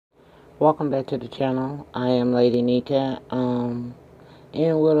Welcome back to the channel. I am Lady Nika. And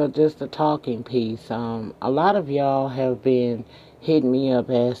with just a talking piece. A lot of y'all have been hitting me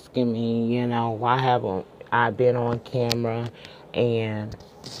up asking me, why haven't I been on camera, and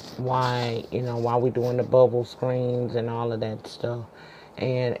why we doing the bubble screens and all of that stuff.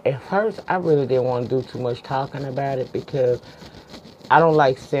 And at first, I really didn't want to do too much talking about it because I don't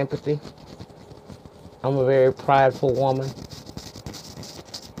like sympathy. I'm a very prideful woman.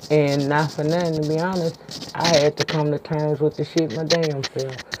 And not for nothing, to be honest, I had to come to terms with the shit my damn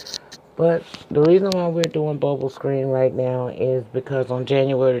self. But the reason why we're doing bubble screen right now is because on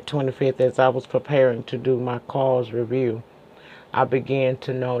January 25th, as I was preparing to do my cause review, I began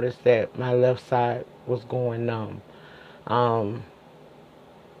to notice that my left side was going numb.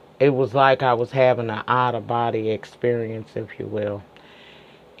 It was like I was having an out-of-body experience, if you will.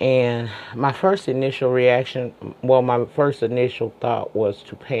 And my first initial thought was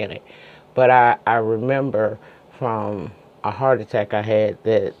to panic. But I remember from a heart attack I had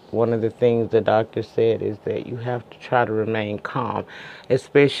that one of the things the doctor said is that you have to try to remain calm,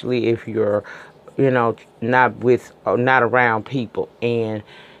 especially if you're, not around people. And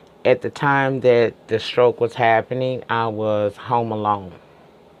at the time that the stroke was happening, I was home alone.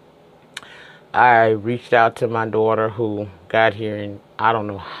 I reached out to my daughter who got here, and I don't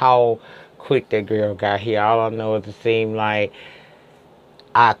know how quick that girl got here. All I know is it seemed like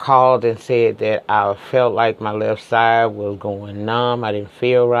I called and said that I felt like my left side was going numb. I didn't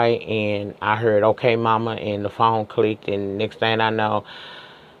feel right, and I heard, "Okay, mama," and the phone clicked, and next thing I know,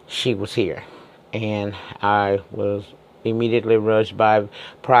 she was here. And I was immediately rushed by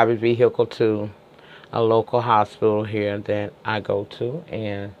private vehicle to a local hospital here that I go to,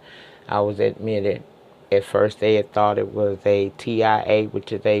 and I was admitted. At first, they had thought it was a TIA,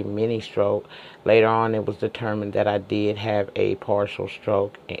 which is a mini stroke. Later on, it was determined that I did have a partial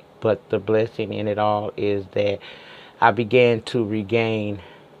stroke. But the blessing in it all is that I began to regain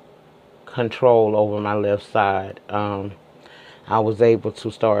control over my left side. I was able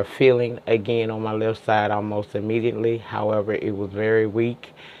to start feeling again on my left side almost immediately. However, it was very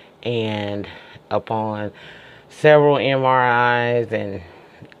weak. And upon several MRIs and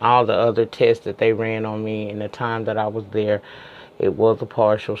all the other tests that they ran on me in the time that I was there, it was a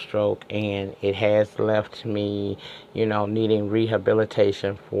partial stroke, and it has left me, needing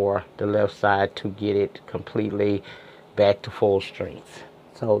rehabilitation for the left side to get it completely back to full strength.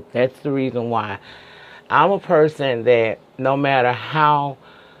 So that's the reason why I'm a person that no matter how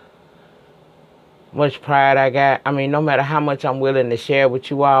much pride I got, no matter how much I'm willing to share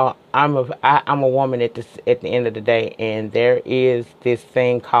with you all, I'm a woman at the end of the day, and there is this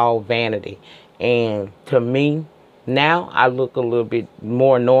thing called vanity. And to me, now I look a little bit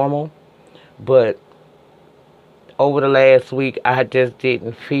more normal, but over the last week, I just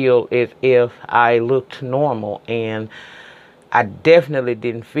didn't feel as if I looked normal, and I definitely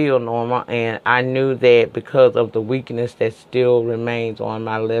didn't feel normal, and I knew that because of the weakness that still remains on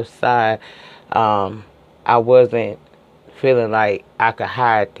my left side, I wasn't feeling like I could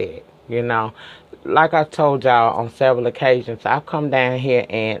hide that, Like I told y'all on several occasions, I've come down here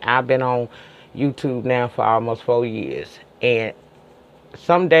and I've been on YouTube now for almost 4 years. And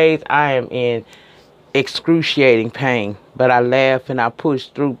some days I am in excruciating pain, but I laugh and I push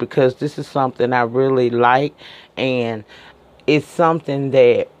through because this is something I really like, and it's something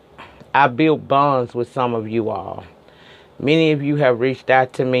that I built bonds with some of you all. Many of you have reached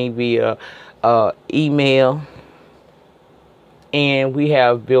out to me via email, and we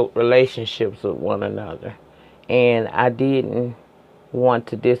have built relationships with one another. And I didn't want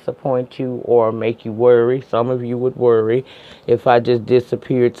to disappoint you or make you worry. Some of you would worry if I just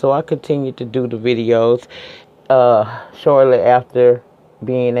disappeared. So I continued to do the videos shortly after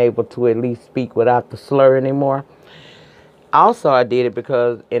being able to at least speak without the slur anymore. Also, I did it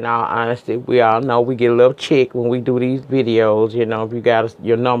because, in all honesty, we all know we get a little check when we do these videos. If you got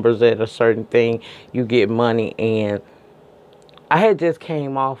your numbers at a certain thing, you get money. And I had just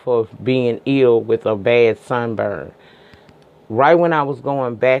came off of being ill with a bad sunburn. Right when I was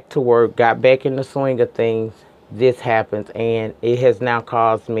going back to work, got back in the swing of things, this happens. And it has now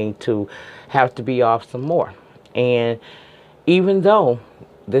caused me to have to be off some more. And even though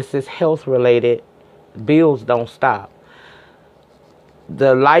this is health related, bills don't stop.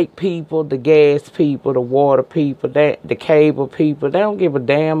 The light people, the gas people, the water people, the cable people, they don't give a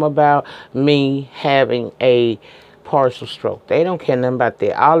damn about me having a partial stroke. They don't care nothing about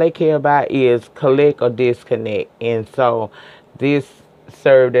that. All they care about is collect or disconnect. And so this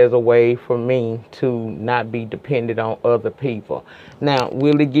served as a way for me to not be dependent on other people. Now,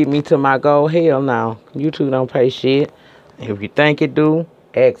 will it get me to my goal? Hell no. YouTube don't pay shit. If you think it do,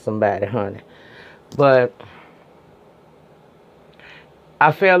 Ask somebody, honey. But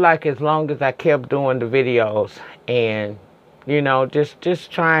I felt like as long as I kept doing the videos and, you know,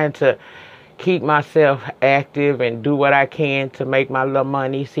 just trying to keep myself active and do what I can to make my little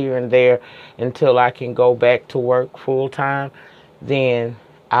monies here and there until I can go back to work full time, then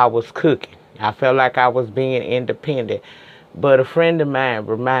I was cooking. I felt like I was being independent. But a friend of mine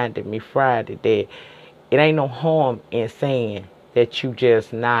reminded me Friday that it ain't no harm in saying that you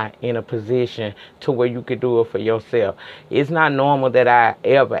just not in a position to where you could do it for yourself. It's not normal that I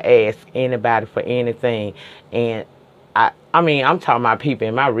ever ask anybody for anything. And I mean, I'm talking about people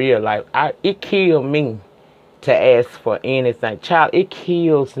in my real life. It killed me to ask for anything. Child, it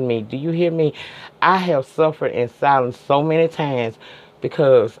kills me. Do you hear me? I have suffered in silence so many times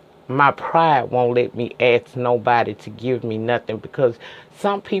because my pride won't let me ask nobody to give me nothing, because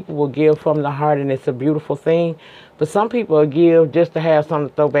some people will give from the heart and it's a beautiful thing, but some people will give just to have something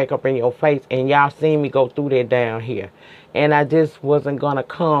to throw back up in your face, and y'all seen me go through that down here. And I just wasn't gonna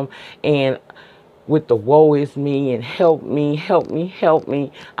come and with the woe is me and help me, help me, help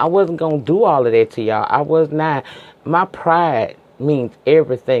me. I wasn't going to do all of that to y'all. I was not. My pride means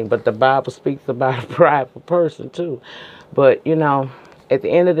everything, but the Bible speaks about a prideful person too. But, you know, at the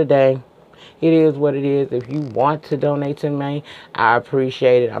end of the day, it is what it is. If you want to donate to me, I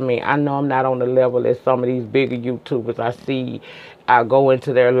appreciate it. I mean, I know I'm not on the level as some of these bigger YouTubers. I go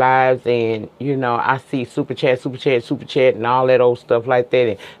into their lives and, you know, I see super chat, and all that old stuff like that,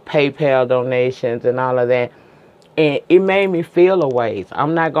 and PayPal donations and all of that. And it made me feel a ways.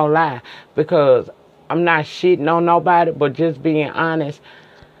 I'm not going to lie, because I'm not shitting on nobody, but just being honest.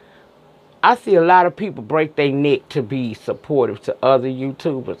 I see a lot of people break their neck to be supportive to other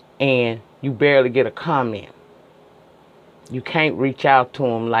YouTubers, and you barely get a comment. You can't reach out to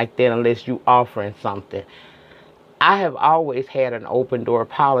them like that unless you offering something. I have always had an open door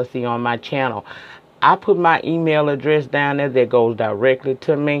policy on my channel. I put my email address down there that goes directly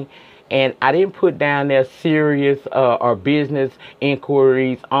to me, and I didn't put down there serious or business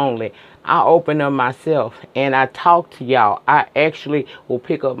inquiries only. I open up myself and I talk to y'all. I actually will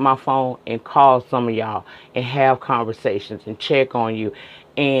pick up my phone and call some of y'all and have conversations and check on you.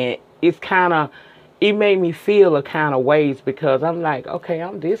 And it's kind of, it made me feel a kind of ways, because I'm like, okay,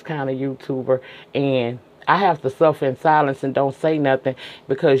 I'm this kind of YouTuber, and I have to suffer in silence and don't say nothing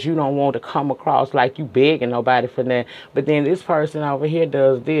because you don't want to come across like you begging nobody for that. But then this person over here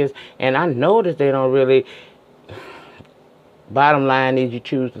does this, and I know that they don't really. Bottom line is, you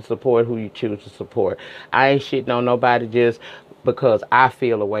choose to support who you choose to support. I ain't shitting on nobody just because I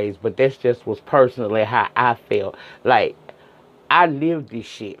feel a ways, but that's just was personally how I felt. Like, I live this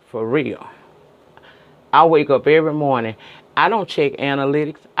shit for real. I wake up every morning. I don't check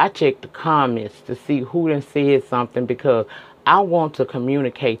analytics. I check the comments to see who done said something, because I want to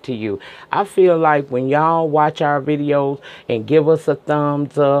communicate to you. I feel like when y'all watch our videos and give us a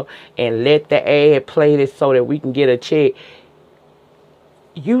thumbs up and let the ad play this so that we can get a check,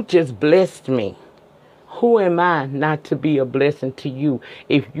 you just blessed me. Who am I not to be a blessing to you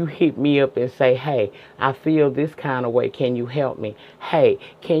if you hit me up and say, hey, I feel this kind of way. Can you help me? Hey,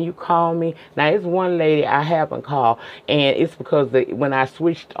 can you call me? Now, it's one lady I haven't called, and it's because when I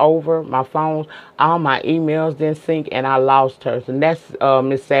switched over my phones, all my emails didn't sync, and I lost her. And that's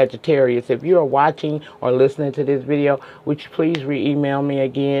Miss Sagittarius. If you are watching or listening to this video, would you please re-email me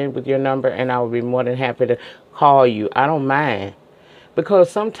again with your number, and I will be more than happy to call you. I don't mind.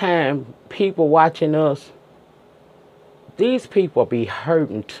 Because sometimes people watching us, these people be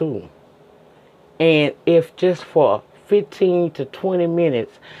hurting too. And if just for 15 to 20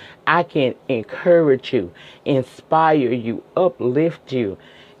 minutes, I can encourage you, inspire you, uplift you.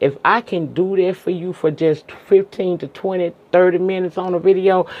 If I can do that for you for just 15 to 20, 30 minutes on a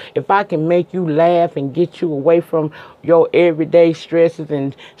video, if I can make you laugh and get you away from your everyday stresses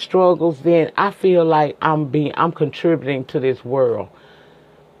and struggles, then I feel like I'm contributing to this world.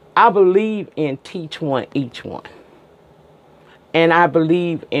 I believe in teach one, each one. And I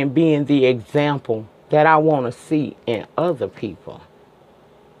believe in being the example that I want to see in other people.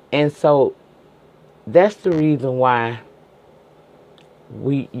 And so that's the reason why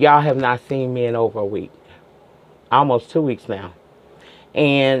y'all have not seen me in over a week. Almost 2 weeks now.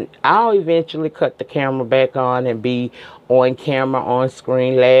 And I'll eventually cut the camera back on and be on camera, on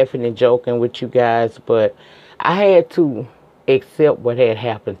screen, laughing and joking with you guys. But I had to accept what had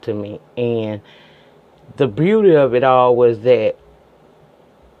happened to me. And the beauty of it all was that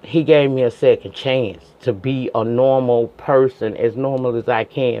he gave me a second chance to be a normal person, as normal as I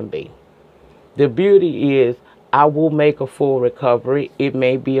can be. The beauty is I will make a full recovery. It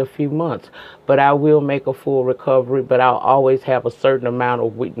may be a few months, but I will make a full recovery. But I'll always have a certain amount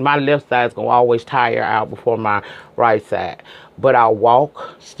of weakness. My left side is going to always tire out before my right side. But I'll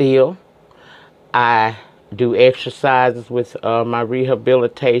walk still. I do exercises with my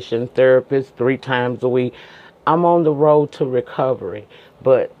rehabilitation therapist 3 times a week. I'm on the road to recovery.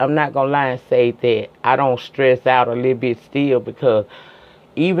 But I'm not going to lie and say that I don't stress out a little bit still, because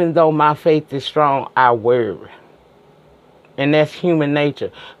even though my faith is strong, I worry. And that's human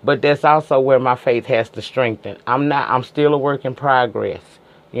nature. But that's also where my faith has to strengthen. I'm still a work in progress,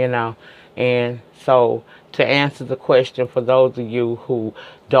 you know. And so, to answer the question, for those of you who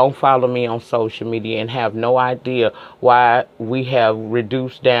don't follow me on social media and have no idea why we have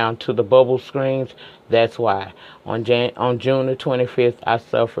reduced down to the bubble screens, that's why. On June the 25th, I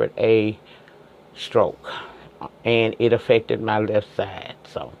suffered a stroke, and it affected my left side.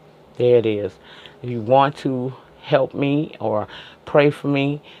 So there it is. If you want to help me or pray for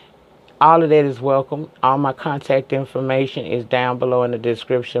me, all of that is welcome. All my contact information is down below in the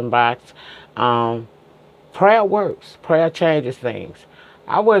description box. Prayer works. Prayer changes things.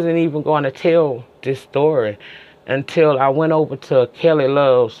 I wasn't even going to tell this story until I went over to Kelly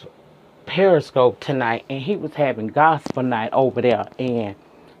Love's Periscope tonight, and he was having gospel night over there, and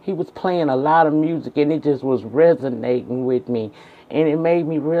he was playing a lot of music, and it just was resonating with me. And it made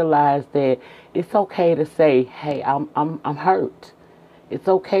me realize that it's okay to say, hey, I'm hurt. It's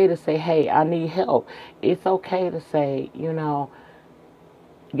okay to say, hey, I need help. It's okay to say, you know,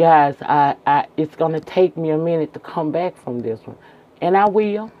 guys, it's going to take me a minute to come back from this one. And I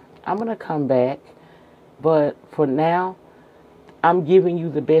will. I'm going to come back. But for now, I'm giving you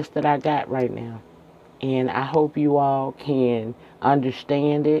the best that I got right now. And I hope you all can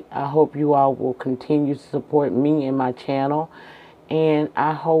understand it. I hope you all will continue to support me and my channel. And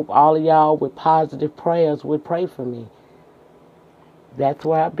I hope all of y'all with positive prayers would pray for me. That's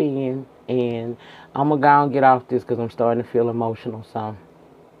where I've been. And I'm going to go and get off this because I'm starting to feel emotional. So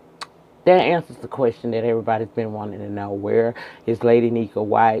that answers the question that everybody's been wanting to know. Where is Lady Nyca?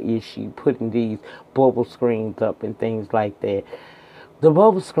 Why is she putting these bubble screens up and things like that? The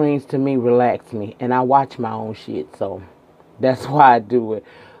bubble screens, to me, relax me. And I watch my own shit. So that's why I do it.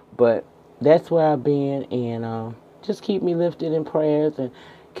 But that's where I've been. And just keep me lifted in prayers. And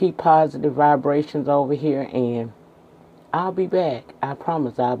keep positive vibrations over here. And I'll be back. I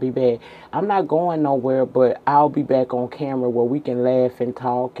promise I'll be back. I'm not going nowhere. But I'll be back on camera where we can laugh and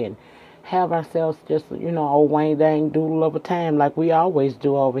talk. And have ourselves just, you know, old Wayne Dang doodle of a time like we always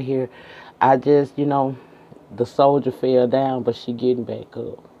do over here. I just, you know, the soldier fell down, but she getting back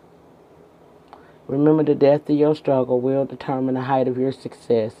up. Remember, the depth of your struggle will determine the height of your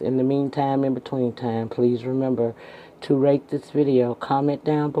success. In the meantime, in between time, please remember to rate this video, comment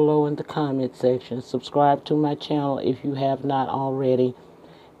down below in the comment section, subscribe to my channel if you have not already,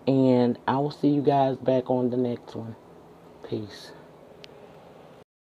 and I will see you guys back on the next one. Peace.